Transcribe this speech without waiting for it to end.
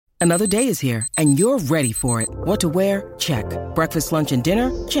Another day is here, and you're ready for it. What to wear? Check. Breakfast, lunch, and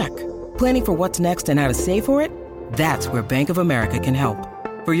dinner? Check. Planning for what's next and how to save for it? That's where Bank of America can help.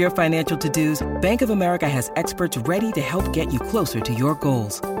 For your financial to-dos, Bank of America has experts ready to help get you closer to your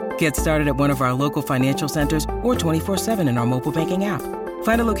goals. Get started at one of our local financial centers or 24/7 in our mobile banking app.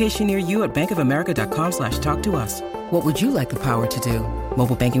 Find a location near you at bankofamerica.com/talktous. What would you like the power to do?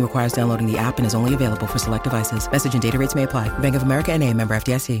 Mobile banking requires downloading the app and is only available for select devices. Message and data rates may apply. Bank of America N.A., member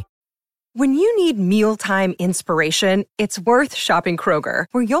FDIC. When you need mealtime inspiration, it's worth shopping Kroger,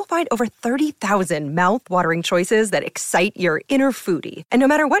 where you'll find over 30,000 mouth-watering choices that excite your inner foodie. And no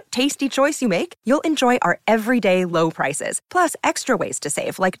matter what tasty choice you make, you'll enjoy our everyday low prices, plus extra ways to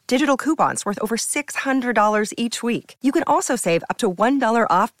save, like digital coupons worth over $600 each week. You can also save up to $1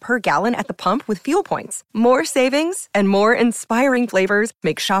 off per gallon at the pump with fuel points. More savings and more inspiring flavors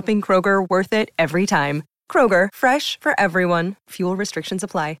make shopping Kroger worth it every time. Kroger, fresh for everyone. Fuel restrictions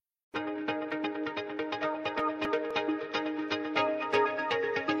apply.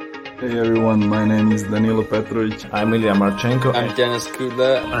 Hey everyone, my name is Danilo Petrovic. I'm Ilya Marchenko. I'm Denis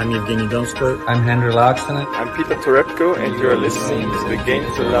Kudla. I'm Evgeny Donskoy. I'm Henry Laaksonen. I'm Peter Torebko, and you are listening to the Game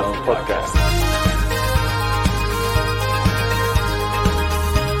to Love podcast.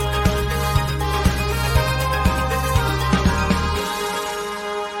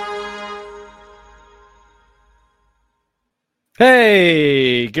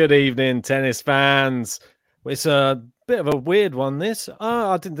 Hey, good evening, tennis fans. It's a bit of a weird one, this.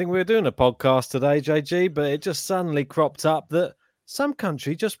 I didn't think we were doing a podcast today, JG, but it just suddenly cropped up that some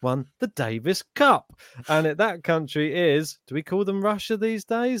country just won the Davis Cup. And that country is, do we call them Russia these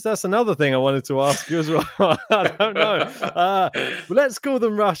days? That's another thing I wanted to ask you as well. I don't know. Let's call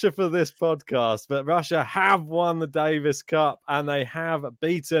them Russia for this podcast. But Russia have won the Davis Cup and they have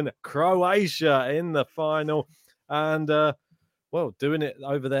beaten Croatia in the final. And, doing it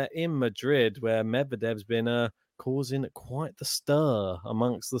over there in Madrid, where Medvedev's been causing quite the stir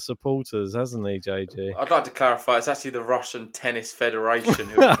amongst the supporters, hasn't he, JG? I'd like to clarify, it's actually the Russian Tennis Federation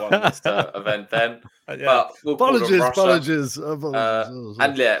who have won this event then. Yeah. But we'll Apologies.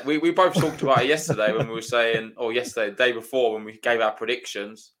 And yeah, we both talked about it yesterday when we were saying, or yesterday, the day before, when we gave our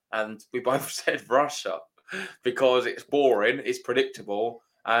predictions, and we both said Russia because it's boring, it's predictable,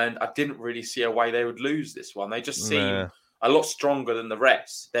 and I didn't really see a way they would lose this one. They just seem a lot stronger than the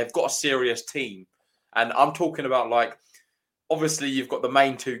rest. They've got a serious team. And I'm talking about, like, obviously you've got the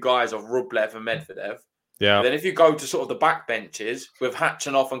main two guys of Rublev and Medvedev. Yeah. And then if you go to sort of the back benches with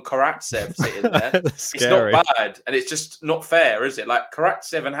Khachanov and Karatsev sitting there, it's not bad. And it's just not fair, is it? Like,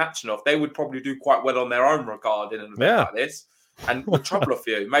 Karatsev and Khachanov, they would probably do quite well on their own regard in an event like this. And would trouble a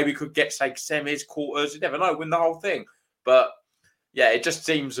few. Maybe could get, say, semis, quarters. You never know, win the whole thing. But, yeah, it just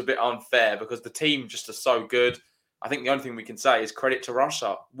seems a bit unfair because the team just are so good. I think the only thing we can say is credit to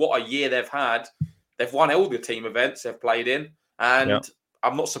Russia. What a year they've had. They've won all the team events they've played in, and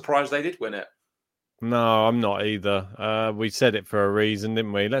I'm not surprised they did win it. No, I'm not either. We said it for a reason,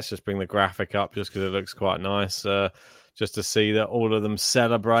 didn't we? Let's just bring the graphic up just because it looks quite nice, just to see that all of them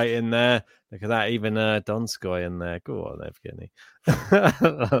celebrating there. Look at that, even Donskoy in there. Go on, Evgeny.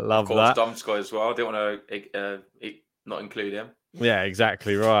 Love that. Of course, Donskoy as well. I didn't want to not include him. Yeah,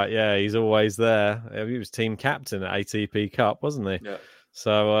 exactly right. Yeah, he's always there. He was team captain at ATP Cup, wasn't he? Yeah.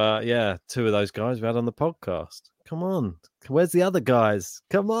 So, two of those guys we had on the podcast. Come on. Where's the other guys?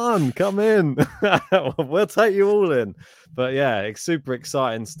 Come on, come in. We'll take you all in. But, yeah, it's super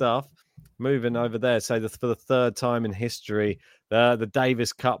exciting stuff. Moving over there, for the third time in history, the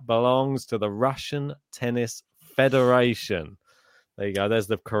Davis Cup belongs to the Russian Tennis Federation. There you go. There's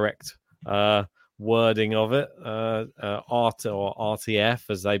the correct wording of it. RT or RTF,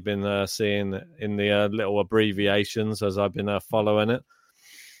 as they've been seeing in the little abbreviations as I've been following it.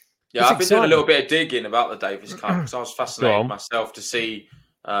 Yeah, I've been doing a little bit of digging about the Davis Cup because I was fascinated myself to see.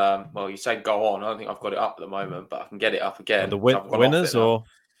 You say go on. I don't think I've got it up at the moment, but I can get it up again. The winners, or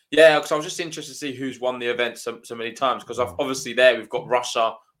yeah, because I was just interested to see who's won the event so many times. Because obviously we've got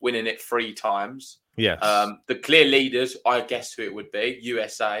Russia winning it 3 times. Yes. The clear leaders, I guess who it would be,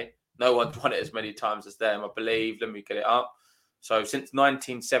 USA. No one's won it as many times as them, I believe. Let me get it up. So since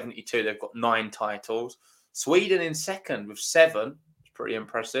 1972, they've got 9 titles. Sweden in second with 7. Pretty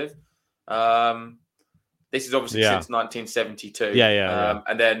impressive. This is obviously since 1972.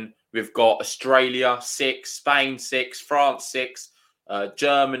 And then we've got Australia 6, Spain 6, France 6,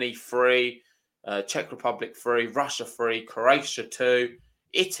 Germany 3, Czech Republic 3, Russia 3, Croatia 2,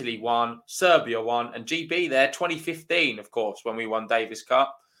 Italy 1, Serbia 1, and GB there 2015, of course, when we won Davis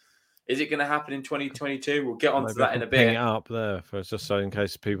Cup. Is it going to happen in 2022? We'll get onto that in a bit. Ping it up there for just so in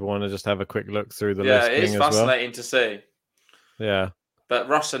case people want to just have a quick look through the listing as well. Yeah, it is fascinating to see. Yeah. But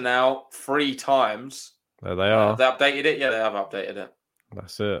Russia now 3 times. There they are. Have they updated it? Yeah, they have updated it.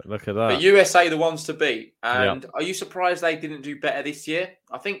 That's it. Look at that. But USA the ones to beat. And Are you surprised they didn't do better this year?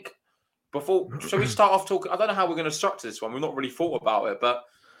 I think shall we start off talking? I don't know how we're going to structure this one. We've not really thought about it, but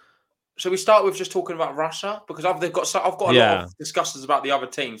shall we start with just talking about Russia? Because I've got a lot of discussions about the other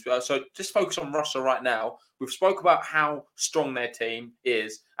teams. So just focus on Russia right now. We've spoke about how strong their team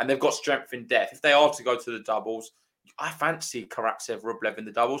is, and they've got strength in depth. If they are to go to the doubles, I fancy Karatsev, Rublev in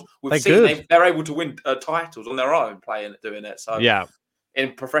the doubles. We've seen they're able to win titles on their own doing it. So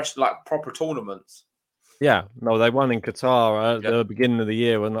in professional, like proper tournaments. Yeah, no, they won in Qatar at the beginning of the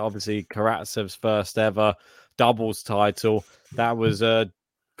year when obviously Karatsev's first ever doubles title. That was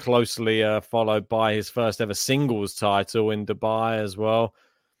closely followed by his first ever singles title in Dubai as well.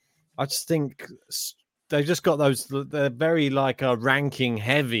 I just think they've just got those. They're very like a ranking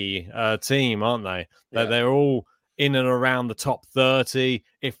heavy team, aren't they? Yeah. They're all in and around the top 30,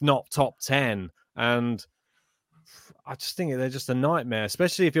 if not top 10, and I just think they're just a nightmare,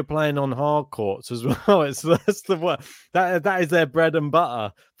 especially if you're playing on hard courts as well. That is their bread and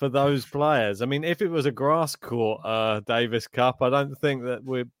butter for those players. I mean, if it was a grass court Davis Cup, I don't think that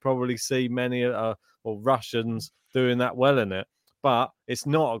we'd probably see many Russians doing that well in it. But it's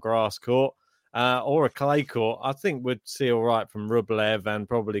not a grass court or a clay court. I think we'd see all right from Rublev and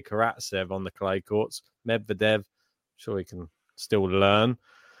probably Karatsev on the clay courts. Medvedev, sure he can still learn.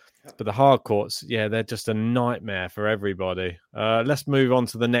 But the hard courts, they're just a nightmare for everybody. Let's move on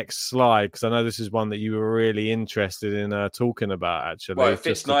to the next slide, because I know this is one that you were really interested in talking about, actually. Well, it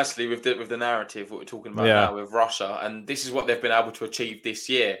fits nicely with the narrative, what we're talking about now with Russia. And this is what they've been able to achieve this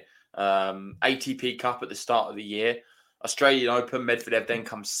year. ATP Cup at the start of the year. Australian Open, Medvedev then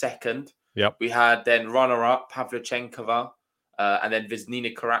comes second. Yep. We had then runner-up, Pavlyuchenkova, and then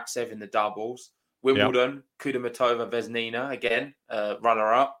Vesnina Karatsev in the doubles. Wimbledon, Kudermetova, Vesnina, again,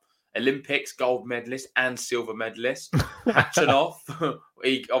 runner-up. Olympics, gold medalist and silver medalist. Hatchanov,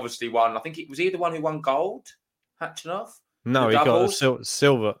 he obviously won. I think it was he the one who won gold? Hatchanov? No, he got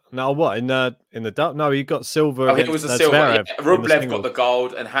silver. No, what in the no, he got silver. I think it was the silver. Yeah. Rublev got the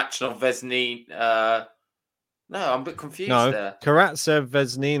gold, and Hatchanov, Vesnina. No, I'm a bit confused there. Karatsev,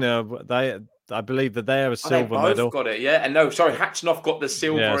 Vesnina, I believe that they have a silver they both medal. Got it, yeah. And no, sorry, Hatchanov got the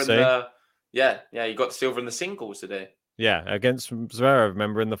silver in the. Yeah, he got the silver in the singles today. Yeah, against Zverev,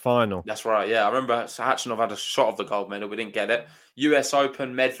 remember, in the final. That's right, yeah. I remember Hatchanov had a shot of the gold medal. We didn't get it. US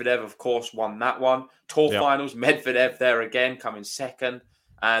Open, Medvedev, of course, won that one. Tour finals, Medvedev there again, coming second.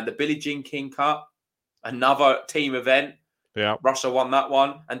 And the Billie Jean King Cup, another team event. Yeah. Russia won that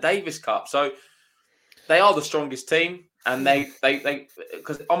one. And Davis Cup. So they are the strongest team. And they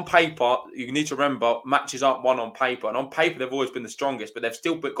because on paper, you need to remember, matches aren't won on paper. And on paper, they've always been the strongest. But they've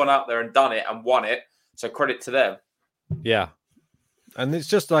still gone out there and done it and won it. So credit to them. Yeah, and it's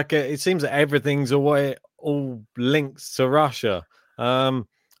just like it seems that everything's all linked to Russia. I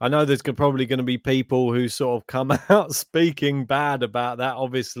know there's probably going to be people who sort of come out speaking bad about that.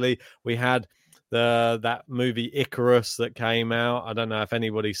 Obviously, we had that movie Icarus that came out. I don't know if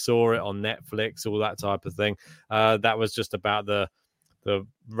anybody saw it on Netflix, all that type of thing. That was just about the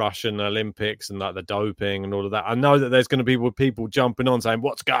Russian Olympics and like the doping and all of that. I know that there's going to be people jumping on saying,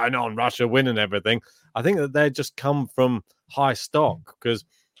 what's going on? Russia winning everything. I think that they just come from high stock, because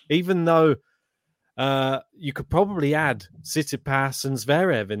even though you could probably add Tsitsipas and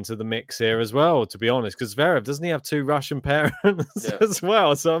Zverev into the mix here as well, to be honest, because Zverev, doesn't he have 2 Russian parents as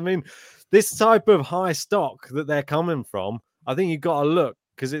well? So, I mean, this type of high stock that they're coming from, I think you've got to look,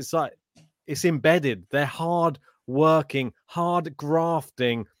 because it's like, it's embedded. They're hard-working,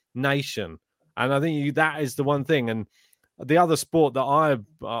 hard-grafting nation. And I think that is the one thing. And the other sport that I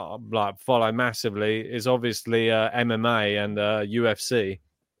follow massively is obviously MMA and UFC.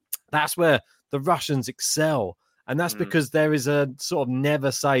 That's where the Russians excel. And that's because there is a sort of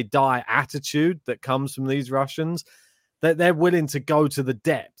never say die attitude that comes from these Russians. That they're willing to go to the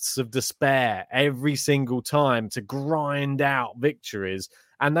depths of despair every single time to grind out victories.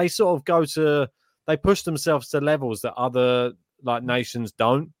 And they sort of they push themselves to levels that other nations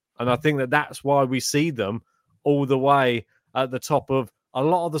don't. And I think that that's why we see them all the way at the top of a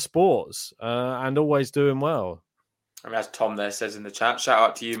lot of the sports and always doing well. I mean, as Tom there says in the chat, shout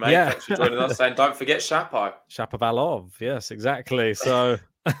out to you, mate. Yeah. Thanks for joining us. And don't forget Shapovalov. Yes, exactly. So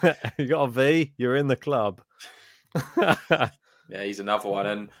you got a V, you're in the club. Yeah, he's another one.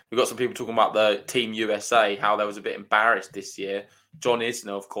 And we've got some people talking about the Team USA, how they was a bit embarrassed this year. John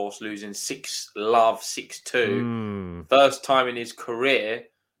Isner, of course, losing 6-2. First time in his career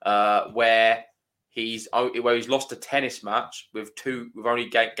where he's lost a tennis match with only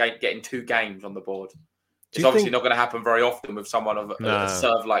getting 2 games on the board. It's obviously not going to happen very often with someone of a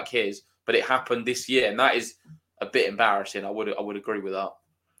serve like his, but it happened this year, and that is a bit embarrassing. I would agree with that.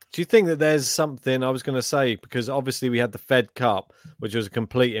 Do you think that there's something I was going to say, because obviously we had the Fed Cup, which was a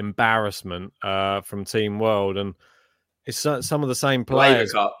complete embarrassment from Team World, and it's some of the same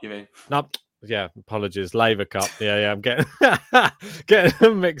players. Labour Cup, you mean? No, yeah, apologies. Labour Cup. Yeah, I'm getting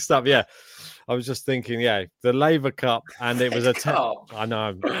them mixed up. Yeah, I was just thinking, the Labour Cup, and it was I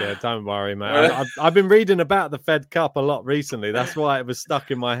know. Yeah, don't worry, mate. I've been reading about the Fed Cup a lot recently. That's why it was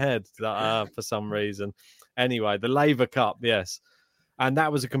stuck in my head for some reason. Anyway, the Labour Cup, yes. And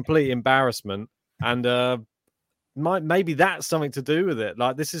that was a complete embarrassment. And maybe that's something to do with it.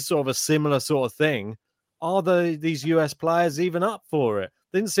 Like, this is sort of a similar sort of thing. Are these US players even up for it?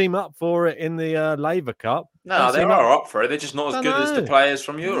 Didn't seem up for it in the Labour Cup. No, they are up for it. They're just not as good as the players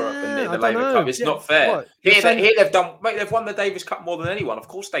from Europe in the Labour Cup. It's not fair. Here they've won the Davis Cup more than anyone. Of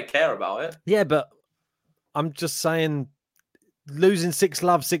course they care about it. Yeah, but I'm just saying, losing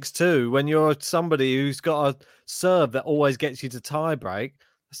 6-love, 6-2 when you're somebody who's got a serve that always gets you to tie break,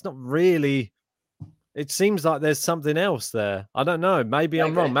 that's not really. It seems like there's something else there. I don't know. Maybe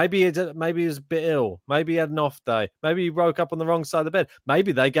I'm wrong. Maybe he was a bit ill. Maybe he had an off day. Maybe he woke up on the wrong side of the bed.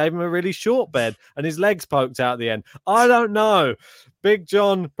 Maybe they gave him a really short bed and his legs poked out at the end. I don't know. Big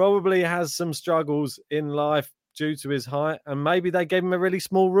John probably has some struggles in life due to his height, and maybe they gave him a really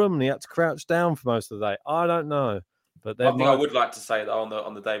small room and he had to crouch down for most of the day. I don't know. But one thing I would like to say though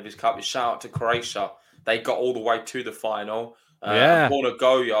on the Davis Cup is shout out to Croatia. They got all the way to the final. Borna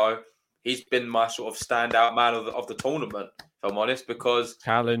Goyo, he's been my sort of standout man of the tournament, if I'm honest, because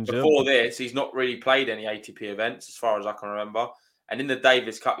before this, he's not really played any ATP events as far as I can remember. And in the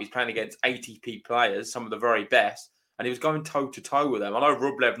Davis Cup, he's playing against ATP players, some of the very best, and he was going toe-to-toe with them. I know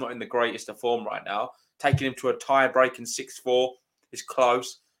Rublev not in the greatest of form right now. Taking him to a tie-breaking 6-4 is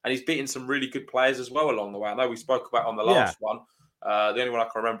close, and he's beaten some really good players as well along the way. I know we spoke about on the last one. The only one I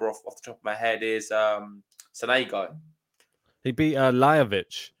can remember off the top of my head is Sonego. He beat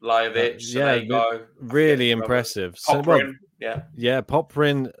Lajovic. Sonego. Really impressive. Poprin,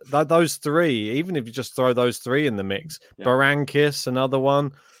 Poprin. Those three, even if you just throw those three in the mix, Barankis, another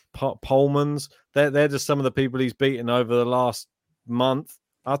one, Polmans, they're just some of the people he's beaten over the last month.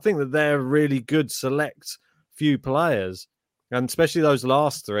 I think that they're really good select few players, and especially those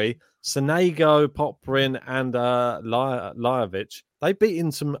last three, Sonego, Poprin, and Lajovic. They've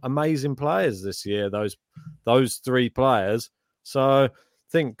beaten some amazing players this year, those three players. So I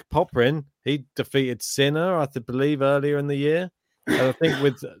think Poprin, he defeated Sinner, I believe, earlier in the year. And I think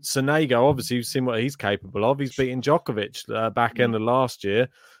with Sonego, obviously, you've seen what he's capable of. He's beaten Djokovic back end of last year.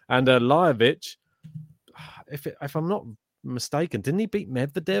 And Lajovic, if I'm not mistaken, didn't he beat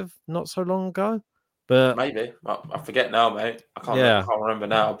Medvedev not so long ago? But maybe. I forget now, mate. I can't remember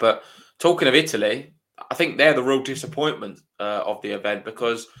now. But talking of Italy, I think they're the real disappointment of the event,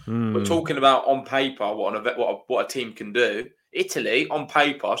 because we're talking about on paper what a team can do. Italy on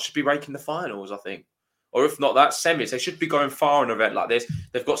paper should be making the finals, I think, or if not that, semis. They should be going far in an event like this.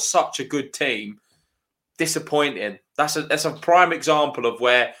 They've got such a good team. Disappointing. That's a prime example of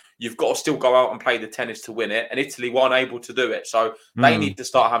where you've got to still go out and play the tennis to win it, and Italy weren't able to do it. So they need to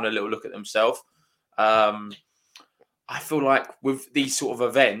start having a little look at themselves. I feel like with these sort of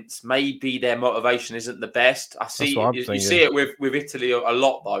events, maybe their motivation isn't the best. You see it with Italy a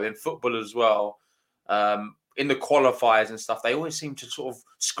lot, though, in football as well. In the qualifiers and stuff, they always seem to sort of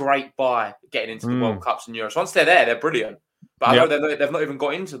scrape by getting into the World Cups and Euros. Once they're there, they're brilliant. But I know they've not even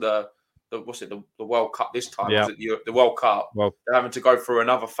got into the World Cup this time. Was it the World Cup? Well, they're having to go through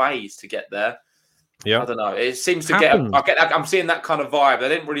another phase to get there. Yeah, I don't know. It seems to I'm seeing that kind of vibe. They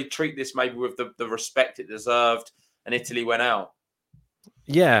didn't really treat this maybe with the respect it deserved, and Italy went out.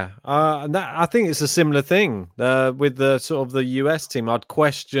 Yeah, and I think it's a similar thing with the sort of the US team. I'd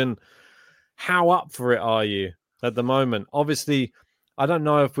question how up for it are you at the moment. Obviously, I don't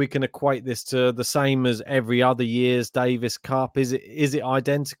know if we can equate this to the same as every other year's Davis Cup. Is it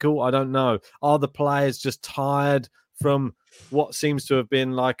identical? I don't know. Are the players just tired from what seems to have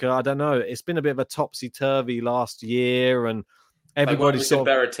been like, I don't know, it's been a bit of a topsy-turvy last year, and everybody's sort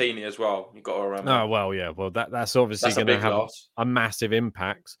of... Berrettini as well, you've got to remember. Oh, well, yeah. Well, that's obviously going to have a massive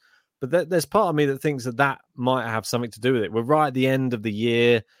impact. But there's part of me that thinks that might have something to do with it. We're right at the end of the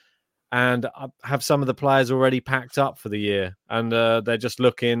year, and I have some of the players already packed up for the year, and they're just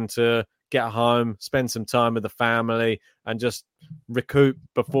looking to get home, spend some time with the family, and just recoup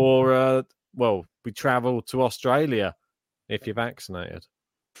before, we travel to Australia if you're vaccinated.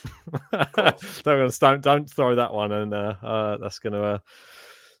 Don't throw that one, and that's going to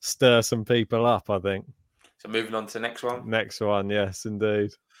stir some people up, I think. So moving on to the next one. Next one, yes,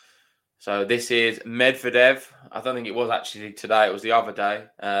 indeed. So this is Medvedev. I don't think it was actually today. It was the other day.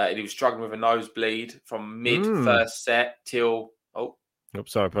 And he was struggling with a nosebleed from mid first set till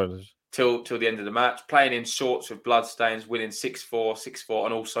till the end of the match. Playing in shorts with bloodstains, winning 6-4, 6-4,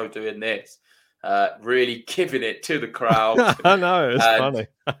 and also doing this. Really giving it to the crowd. I know, it's funny.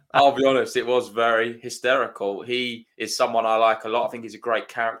 I'll be honest, it was very hysterical. He is someone I like a lot. I think he's a great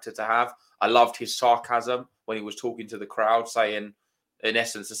character to have. I loved his sarcasm when he was talking to the crowd, saying, in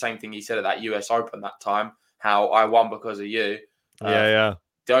essence, the same thing he said at that US Open that time, how I won because of you. Yeah.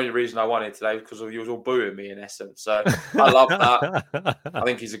 The only reason I won it today was because you was all booing me, in essence. So I love that. I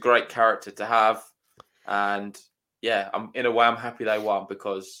think he's a great character to have. And yeah, in a way, I'm happy they won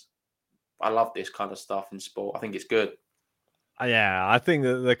because I love this kind of stuff in sport. I think it's good. Yeah, I think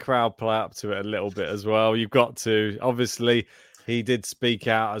that the crowd play up to it a little bit as well. You've got to. Obviously, he did speak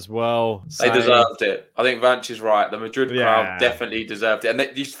out as well. They deserved it. I think Vance is right. The Madrid crowd definitely deserved it. And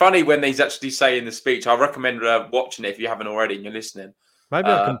it's funny when he's actually saying the speech. I recommend watching it if you haven't already and you're listening. Maybe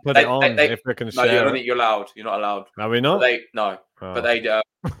I can put it on if we can share it. I don't think you're allowed. You're not allowed. Are we not? But they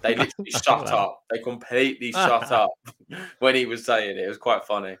literally shut up. They completely shut up when he was saying it. It was quite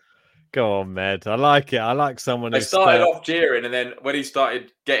funny. Go on, Med. I like it. I like someone They started off jeering, and then when he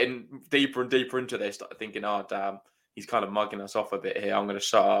started getting deeper and deeper into it, they started thinking, oh, damn, he's kind of mugging us off a bit here. I'm going to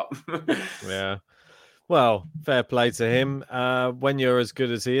shut up. Yeah. Well, fair play to him. When you're as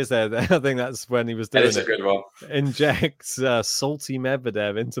good as he is there, I think that's when he was doing it. It's a good one. Injects salty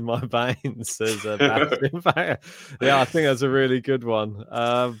Medvedev into my veins. Yeah, I think that's a really good one.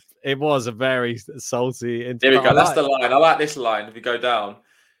 It was a very salty... There we go. That's the line. I like this line. If you go down,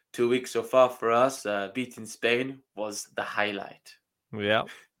 2 weeks so far for us, beating Spain was the highlight. Yeah,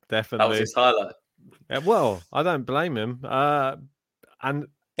 definitely. That was his highlight. Yeah, well, I don't blame him. And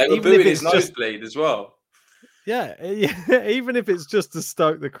they were booing his nosebleed as well. Yeah, even if it's just to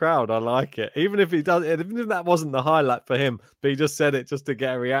stoke the crowd, I like it. Even if that wasn't the highlight for him, but he just said it just to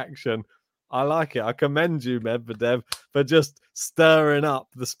get a reaction, I like it. I commend you, Medvedev, for just stirring up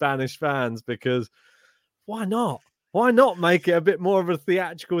the Spanish fans, because why not? Why not make it a bit more of a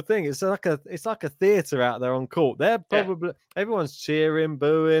theatrical thing? It's like a theatre out there on court. They're probably everyone's cheering,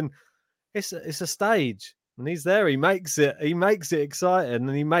 booing. It's a stage. And he's there. He makes it exciting,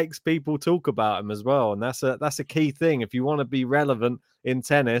 and he makes people talk about him as well. And that's a key thing. If you want to be relevant in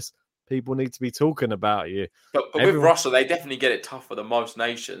tennis, people need to be talking about you. But with Russia, they definitely get it tougher than most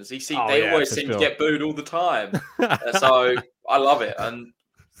nations. They always seem to get booed all the time. So I love it. And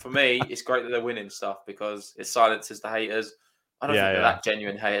for me, it's great that they're winning stuff because it silences the haters. I don't think they're that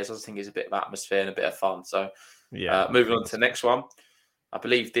genuine haters. I just think it's a bit of atmosphere and a bit of fun. So moving on to the next one. I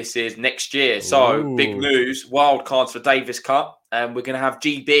believe this is next year. So big news, wild cards for Davis Cup. And we're going to have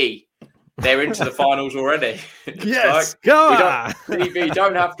GB. They're into the finals already. Yes, go! GB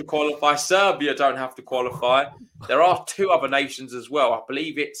don't have to qualify. Serbia don't have to qualify. There are two other nations as well. I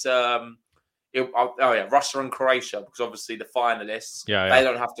believe it's Russia and Croatia, because obviously the finalists, they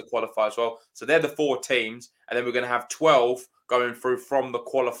don't have to qualify as well. So they're the 4 teams. And then we're going to have 12 going through from the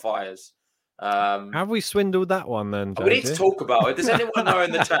qualifiers. Have we swindled that one then, JJ? We need to talk about it. Does anyone know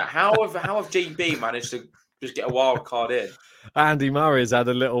in the chat how have GB managed to just get a wild card in? Andy Murray's had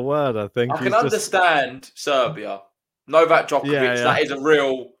a little word, I think. I can understand Serbia. Novak Djokovic, that is a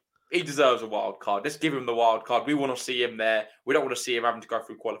real... He deserves a wild card. Let's give him the wild card. We want to see him there. We don't want to see him having to go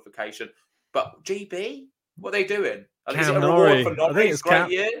through qualification. But GB? What are they doing? Is it a reward for Norrie's great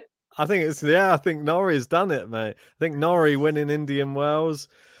year? I think Norrie's done it, mate. I think Norrie winning Indian Wells.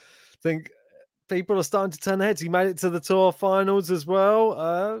 I think... people are starting to turn heads. He made it to the tour finals as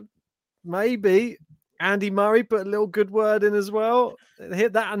well. Maybe Andy Murray put a little good word in as well.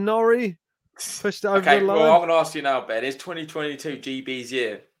 Hit that and Norrie pushed it over the line. Well, I'm going to ask you now, Ben. Is 2022 GB's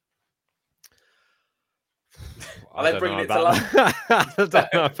year? Are they bringing it to life? I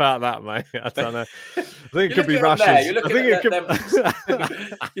don't know about that, mate. I don't know. I think it could be Russians. You're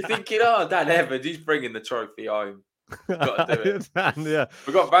thinking, oh, Dan Evans, he's bringing the trophy home. Got to do it.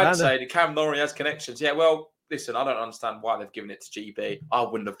 We've got Van saying Cam Norrie has connections. Yeah, well, listen, I don't understand why they've given it to GB. I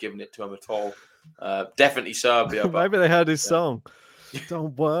wouldn't have given it to him at all. Definitely Serbia. But, maybe they heard his song.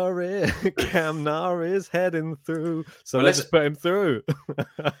 Don't worry, Cam Norrie is heading through. So let's just put him through.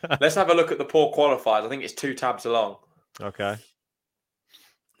 Let's have a look at the poor qualifiers. I think it's 2 tabs along. Okay.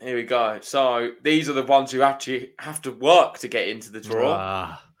 Here we go. So these are the ones who actually have to work to get into the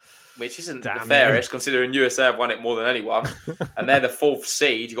draw. Which isn't the fairest, considering USA have won it more than anyone. And they're the 4th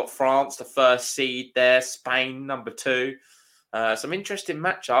seed. You've got France, the 1st seed there. Spain, number 2. Some interesting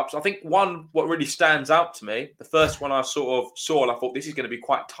matchups. I think what really stands out to me, the first one I sort of saw, and I thought this is going to be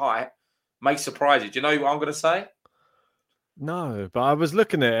quite tight, may surprise you. Do you know what I'm going to say? No, but I was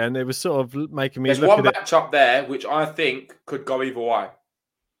looking at it and it was sort of making me There's look one at it. match up there which I think could go either way.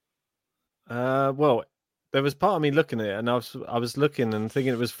 Well, there was part of me looking at it, and I was looking and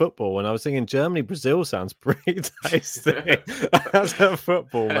thinking it was football, and I was thinking Germany Brazil sounds pretty tasty as a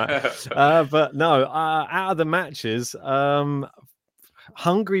football match. But no, out of the matches,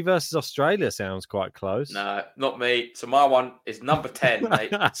 Hungary versus Australia sounds quite close. No, not me. So my one is number 10,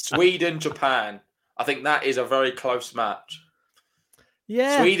 mate. Sweden Japan. I think that is a very close match.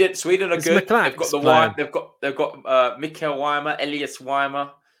 Yeah, Sweden are it's good. McClack's They've got Mikael Weimer, Elias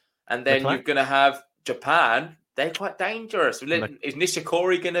Weimer, and then you're going to have Japan. They're quite dangerous. Is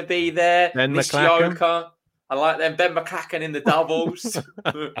Nishikori going to be there? Ben Nishioka. I like them. Ben McClacken in the doubles.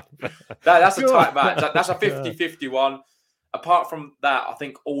 That's a tight match. That's a 50-50 one. Apart from that, I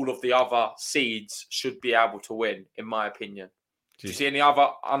think all of the other seeds should be able to win, in my opinion. Do you see any other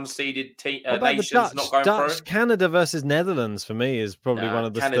unseeded nations not going through? Canada versus Netherlands for me is probably one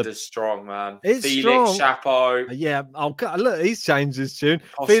of the. Canada's strong, man. It's Felix strong. Chapo. Yeah. Oh, God, look, he's changed his tune.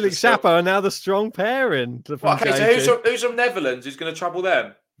 Felix Chapo are now the strong pairing. Okay, so who's from Netherlands? Who's going to trouble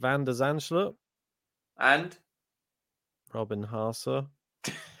them? Van der Zandschulp and Robin Haase.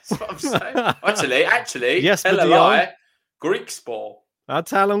 That's what I'm saying. Actually, yes, tell a lie. Greek Sport. I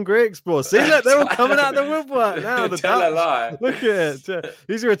tell them Greek Sport. See, look, they're all coming out the woodwork now. The tell Dutch. a lie. Look at it.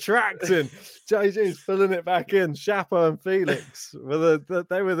 These are attracting. JG's filling it back in. Chapo and Felix.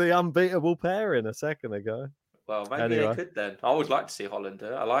 They were the unbeatable pairing a second ago. Well, maybe they could then. I would like to see Holland do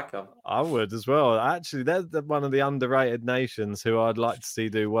it. I like them. I would as well. Actually, they're one of the underrated nations who I'd like to see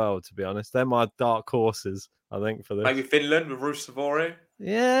do well, to be honest. They're my dark horses, I think, for this. Maybe Finland with Rusevori.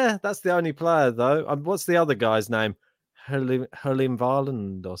 Yeah, that's the only player, though. What's the other guy's name? Herlim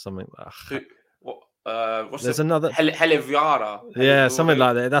Varland or something. There's another Heliviara. Yeah, something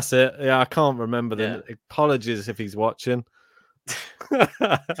like that. That's it. Yeah, I can't remember them. Yeah. Apologies if he's watching.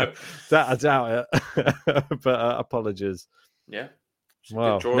 I doubt it. But apologies. Yeah.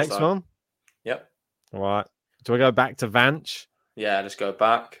 Well, next one. Yep. All right. Do we go back to Vanch? Yeah, let's go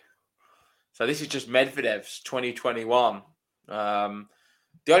back. So this is just Medvedev's 2021.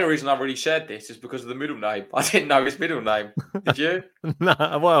 The only reason I really shared this is because of the middle name. I didn't know his middle name. Did you? No.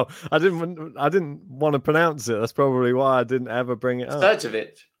 Well, I didn't want to pronounce it. That's probably why I didn't ever bring it up.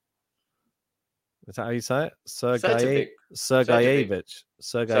 Sergevic. Is that how you say it? Sergeyevich.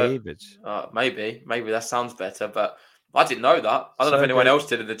 Maybe that sounds better, but I didn't know that. I don't know if anyone else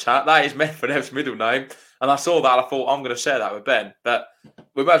did in the chat. That is Medvedev's middle name, and I saw that. I thought I'm going to share that with Ben, but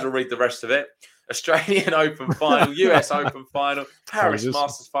we might as well read the rest of it. Australian Open final, US Open final, Paris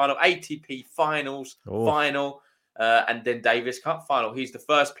Masters final, ATP finals final, and then Davis Cup final. He's the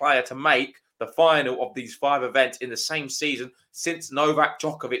first player to make the final of these 5 events in the same season since Novak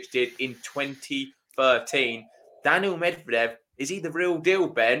Djokovic did in 2013. Daniil Medvedev, is he the real deal,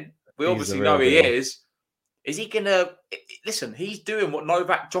 Ben? We obviously know he is. Is he going to... Listen, he's doing what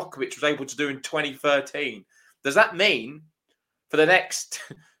Novak Djokovic was able to do in 2013. Does that mean for the next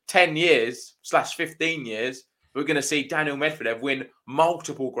 10 years / 15 years, we're going to see Daniil Medvedev win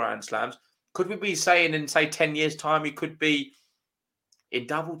multiple Grand Slams? Could we be saying in, say, 10 years' time, he could be in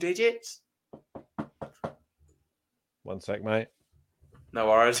double digits? One sec, mate. No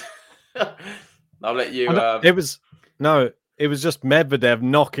worries. I'll let you... It was just Medvedev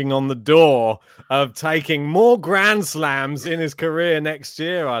knocking on the door of taking more Grand Slams in his career next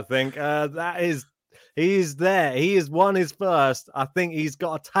year, I think. He's there. He has won his first. I think he's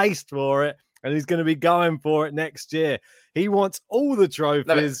got a taste for it, and he's going to be going for it next year. He wants all the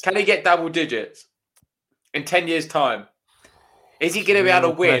trophies. Can he get double digits in 10 years' time? Is he going to be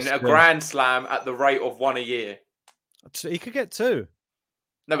able to win a Grand Slam at the rate of 1 a year? He could get 2.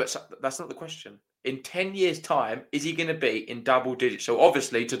 No, but that's not the question. In 10 years' time, is he going to be in double digits? So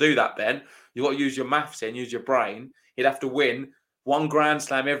obviously, to do that, Ben, you've got to use your maths and use your brain. He'd have to win 1 Grand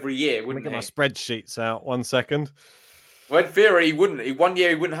Slam every year, wouldn't he? Let me get my spreadsheets out. 1 second. Well, in theory, he wouldn't. 1 year,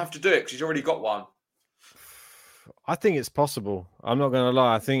 he wouldn't have to do it because he's already got 1. I think it's possible. I'm not going to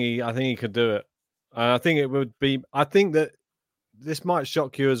lie. I think he could do it. I think it would be. I think that this might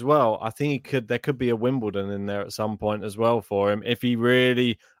shock you as well. I think there could be a Wimbledon in there at some point as well for him if he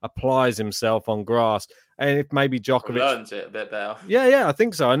really applies himself on grass, and if maybe Djokovic learns it a bit better. Yeah, I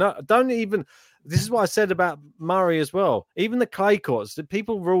think so. And don't even. This is what I said about Murray as well. Even the clay courts,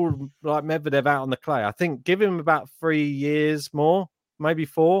 people rule like Medvedev out on the clay. I think give him about 3 years more, maybe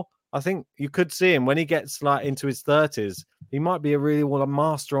 4. I think you could see him when he gets like into his 30s. He might be a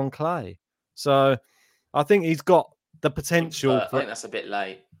master on clay. So I think he's got the potential. I think that's a bit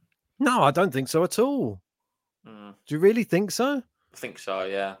late. No, I don't think so at all. Do you really think so? I think so,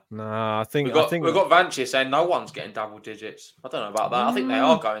 yeah. No, I think We've got Vance here saying no one's getting double digits. I don't know about that. I think they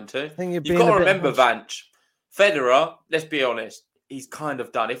are going to. I think You've got to remember, Vance, Federer, let's be honest, he's kind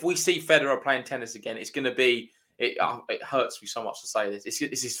of done. If we see Federer playing tennis again, it's going to be, it hurts me so much to say this.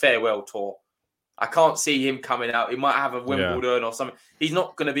 It's his farewell tour. I can't see him coming out. He might have a Wimbledon or something. He's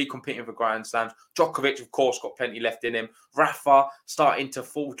not going to be competing for Grand Slams. Djokovic, of course, got plenty left in him. Rafa starting to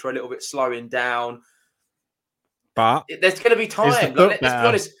falter a little bit, slowing down. But there's going to be time. Let's be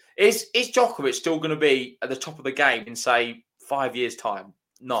honest. Is Djokovic still going to be at the top of the game in, say, 5 years' time?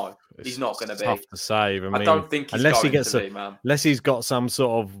 No, he's not going to be. Tough to say. I mean, don't think he's going to be, man. Unless he's got some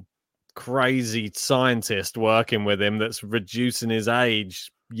sort of crazy scientist working with him that's reducing his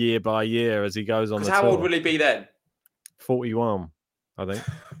age year by year as he goes on the tour. How old will he be then? 41, I think.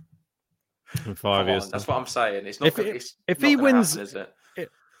 In 5 years. That's what I'm saying. It's not. If he wins, happen, is it?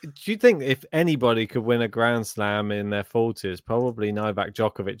 Do you think if anybody could win a Grand Slam in their 40s, probably Novak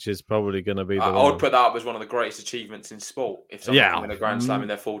Djokovic is probably going to be the one. I would put that up as one of the greatest achievements in sport. If someone can win a Grand Slam in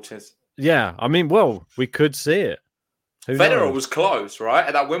their 40s. Yeah, I mean, well, we could see it. Federer was close, right,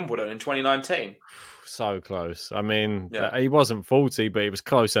 at that Wimbledon in 2019. So close. I mean, he wasn't 40, but he was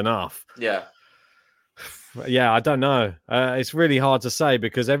close enough. Yeah. Yeah, I don't know. It's really hard to say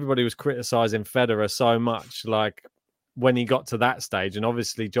because everybody was criticising Federer so much, like when he got to that stage. And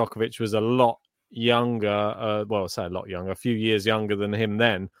obviously Djokovic was a lot younger. Well, I say a lot younger, a few years younger than him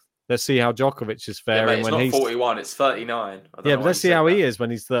then. Let's see how Djokovic is faring when he's 41, it's 39. Yeah, but let's see how he is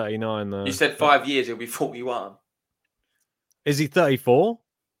when he's 39. Though. You said 5 years, he'll be 41. Is he 34?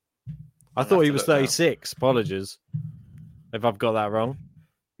 I thought he was 36. Now. Apologies if I've got that wrong.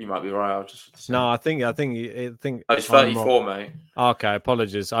 You might be right. No, I think. Oh, he's 34, mate. Okay,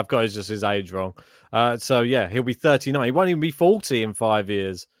 apologies. I've got just his age wrong. So yeah, he'll be 39. He won't even be 40 in 5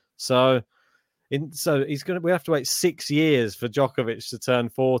 years. So he's gonna. We have to wait 6 years for Djokovic to turn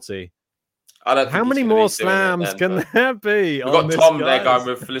 40. I don't. How many more slams can there be? We've got Tom there going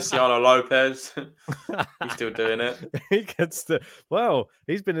with Feliciano Lopez. He's still doing it. He gets to. Well,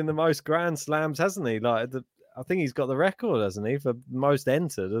 he's been in the most Grand Slams, hasn't he? I think he's got the record, hasn't he, for most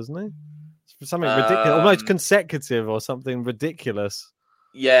entered, hasn't he? It's something ridiculous, almost consecutive or something ridiculous.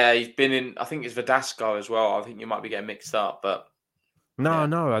 Yeah, he's been in. I think it's Verdasco as well. I think you might be getting mixed up, but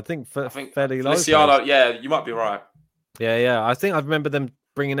no, I think fairly low. Feliciano, yeah, you might be right. Yeah. I think I remember them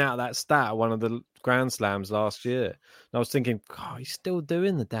bringing out that stat at one of the Grand Slams last year. And I was thinking, God, he's still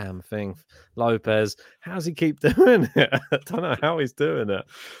doing the damn thing. Lopez, how's he keep doing it? I don't know how he's doing it.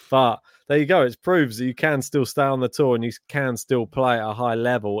 But there you go. It proves that you can still stay on the tour and you can still play at a high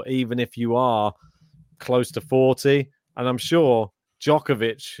level, even if you are close to 40. And I'm sure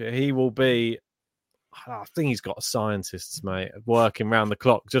Djokovic, he will be, I think he's got scientists, mate, working around the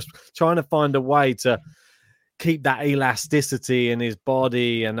clock, just trying to find a way to keep that elasticity in his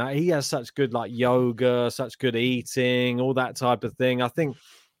body. And he has such good yoga, such good eating, all that type of thing. I think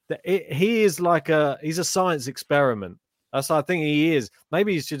that he is he's a science experiment. That's what I think he is.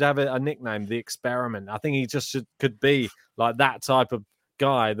 Maybe he should have a nickname, the experiment. I think he just could be like that type of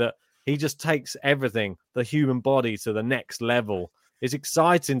guy that he just takes everything, the human body, to the next level. It's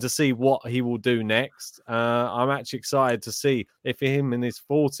exciting to see what he will do next. I'm actually excited to see if him in his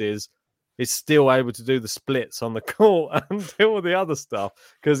 40s is still able to do the splits on the court and do all the other stuff,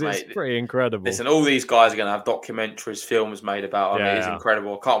 because it's pretty incredible. Listen, all these guys are going to have documentaries, films made about him. Yeah. It is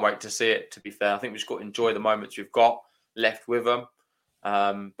incredible. I can't wait to see it, to be fair. I think we've just got to enjoy the moments we've got left with them.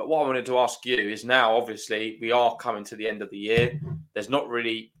 But what I wanted to ask you is, now, obviously, we are coming to the end of the year. There's not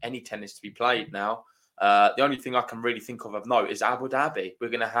really any tennis to be played now. The only thing I can really think of note is Abu Dhabi. We're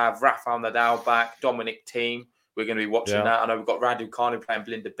going to have Rafael Nadal back, Dominic Thiem. We're going to be watching that. I know we've got Raducanu playing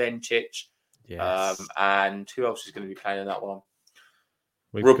Belinda Bencic. Yes. And who else is going to be playing in that one?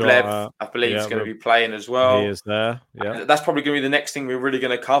 Rublev, I believe, is going to be playing as well. He is there. Yeah. That's probably going to be the next thing we're really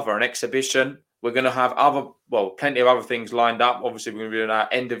going to cover, an exhibition. We're going to have plenty of other things lined up. Obviously, we're going to be doing our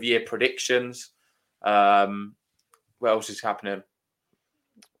end-of-year predictions. What else is happening?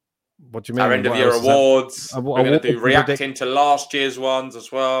 What do you mean? Our end-of-year awards. We're going to do reacting to last year's ones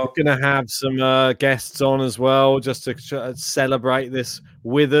as well. We're going to have some guests on as well, just to celebrate this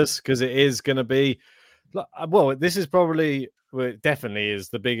with us, because it is going to be... Well, this is probably... Well, it definitely is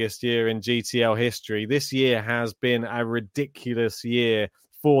the biggest year in GTL history. This year has been a ridiculous year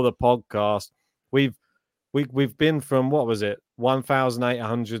for the podcast. We've been from,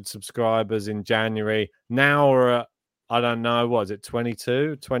 1,800 subscribers in January. Now we're at, I don't know,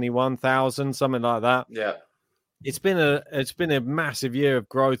 21,000, something like that. Yeah. It's been a massive year of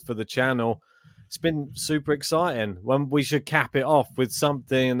growth for the channel. It's been super exciting. When we should cap it off with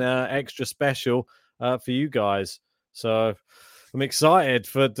something extra special for you guys. So I'm excited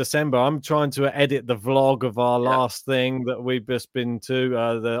for December. I'm trying to edit the vlog of our last thing that we've just been to.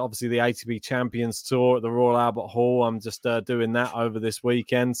 Obviously the ATP Champions Tour at the Royal Albert Hall. I'm just doing that over this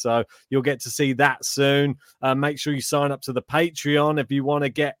weekend. So you'll get to see that soon. Make sure you sign up to the Patreon if you want to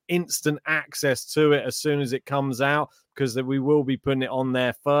get instant access to it as soon as it comes out, because we will be putting it on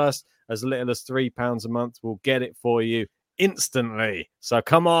there first. As little as £3 a month, we'll get it for you instantly. So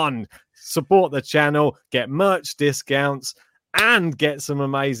come on, support the channel, get merch discounts, and get some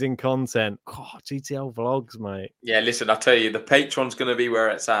amazing content. GTL vlogs, mate. Yeah, listen, I tell you, the Patreon's going to be where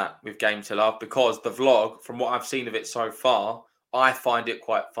it's at with Game to Love, because the vlog, from what I've seen of it so far, I find it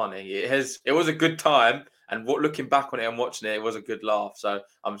quite funny. It was a good time, and looking back on it and watching it, it was a good laugh. So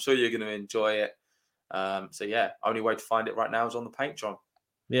I'm sure you're going to enjoy it. So yeah, only way to find it right now is on the Patreon.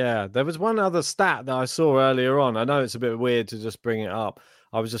 Yeah, there was one other stat that I saw earlier on. I know it's a bit weird to just bring it up.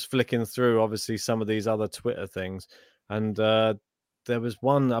 I was just flicking through, obviously, some of these other Twitter things. And there was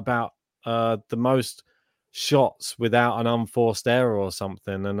one about the most shots without an unforced error or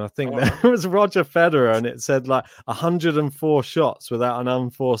something. And I think there was Roger Federer, and it said like 104 shots without an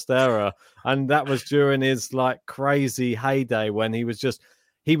unforced error. And that was during his like crazy heyday when he was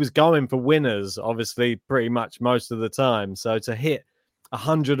going for winners, obviously, pretty much most of the time. So to hit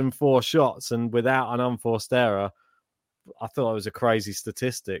 104 shots and without an unforced error, I thought it was a crazy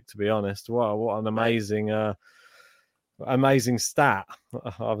statistic, to be honest. Wow, what an amazing stat.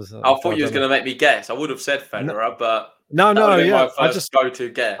 I thought you was going to make me guess. I would have said Federer, but go-to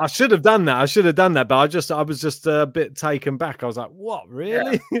guess. I should have done that, but I was just a bit taken back. I was like, what,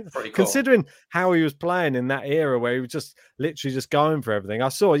 really? Yeah, pretty cool. Considering how he was playing in that era where he was just literally just going for everything. I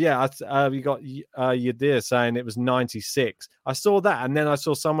saw, you got Yadir saying it was 96. I saw that, and then I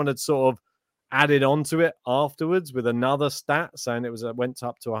saw someone had sort of added onto it afterwards with another stat saying it went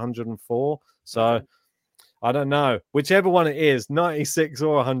up to 104. So I don't know. Whichever one it is, 96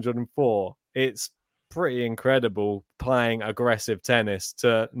 or 104, it's pretty incredible playing aggressive tennis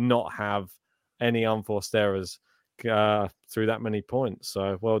to not have any unforced errors through that many points.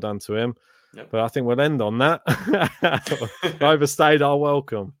 So well done to him. Yep. But I think we'll end on that. Overstayed our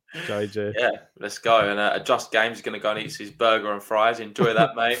welcome, JG. Yeah, let's go. And Just Games is going to go and eat his burger and fries. Enjoy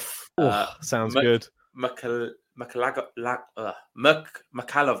that, mate. Sounds good. Makalovich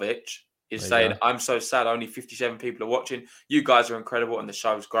is saying, I'm so sad only 57 people are watching. You guys are incredible and the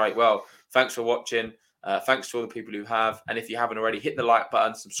show's great. Well, thanks for watching. Thanks to all the people who have. And if you haven't already, hit the like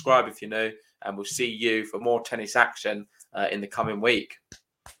button, subscribe if you're new, and we'll see you for more tennis action in the coming week.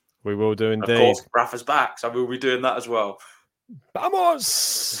 We will do indeed. Of course, Rafa's back, so we'll be doing that as well.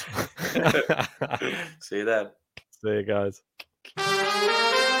 Vamos! See you then. See you guys.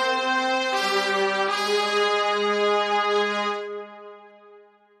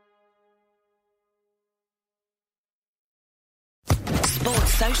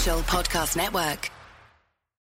 Sports Social Podcast Network.